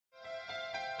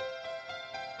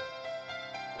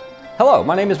Hello,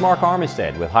 my name is Mark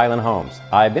Armistead with Highland Homes.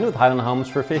 I've been with Highland Homes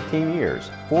for 15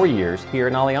 years, 4 years here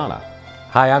in Aliana.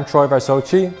 Hi, I'm Troy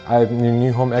Varsochi. I'm the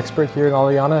new home expert here in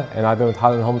Aliana, and I've been with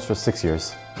Highland Homes for 6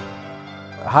 years.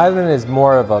 Highland is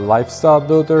more of a lifestyle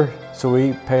builder, so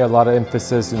we pay a lot of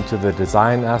emphasis into the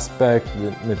design aspect,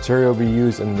 the material we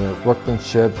use, and the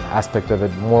workmanship aspect of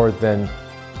it more than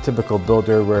typical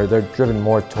builder where they're driven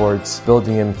more towards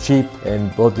building them cheap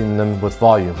and building them with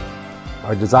volume.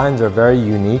 Our designs are very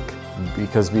unique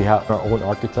because we have our own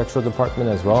architectural department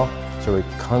as well, so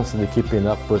we're constantly keeping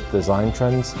up with design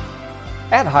trends.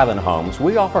 At Highland Homes,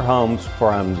 we offer homes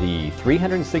from the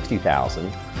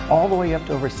 $360,000 all the way up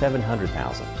to over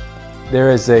 $700,000. There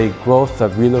is a growth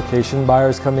of relocation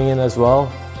buyers coming in as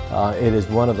well. It is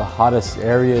one of the hottest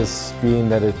areas, being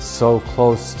that it's so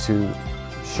close to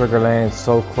Sugar Land,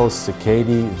 so close to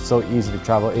Katy. It's so easy to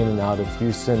travel in and out of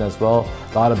Houston as well.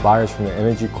 A lot of buyers from the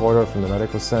energy corridor, from the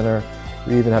medical center.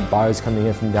 We even have buyers coming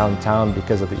in from downtown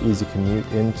because of the easy commute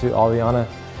into Aliana.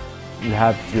 You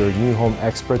have your new home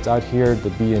experts out here,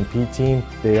 the B&P team.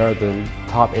 They are the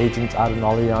top agents out in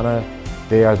Aliana.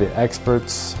 They are the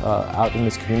experts out in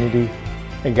this community.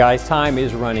 And guys, time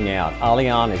is running out.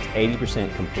 Aliana is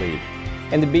 80% complete.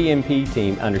 And the B&P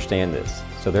team understand this.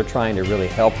 So they're trying to really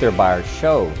help their buyers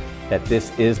show that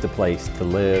this is the place to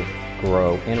live,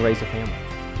 grow, and raise a family.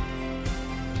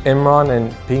 Imran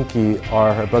and Pinky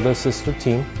are her brother-sister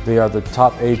team. They are the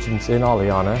top agents in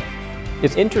Aliana.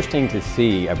 It's interesting to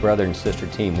see a brother and sister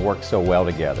team work so well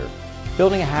together.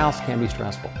 Building a house can be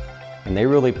stressful, and they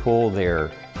really pull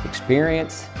their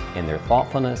experience and their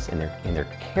thoughtfulness and their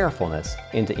carefulness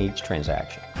into each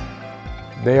transaction.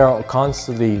 They are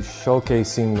constantly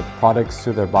showcasing the products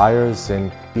to their buyers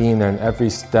and being there in every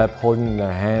step, holding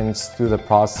their hands through the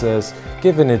process,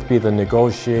 given it be the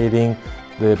negotiating,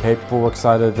 the paperwork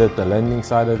side of it, the lending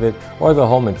side of it, or the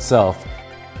home itself.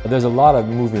 There's a lot of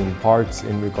moving parts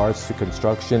in regards to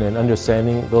construction, and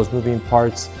understanding those moving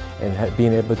parts and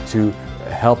being able to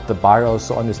help the buyer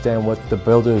also understand what the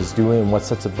builder is doing and what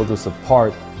sets the builders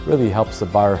apart really helps the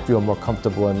buyer feel more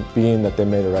comfortable in being that they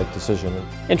made the right decision.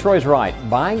 And Troy's right,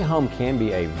 buying a home can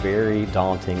be a very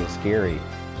daunting and scary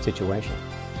situation.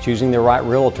 Choosing the right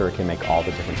realtor can make all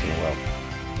the difference in the world.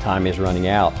 Time is running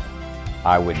out.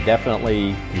 I would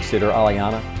definitely consider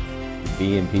Aliana.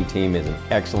 The B&P team is an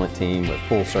excellent team with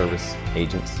full service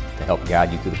agents to help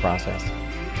guide you through the process.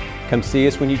 Come see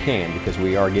us when you can, because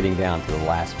we are getting down to the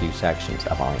last few sections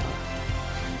of Aliana.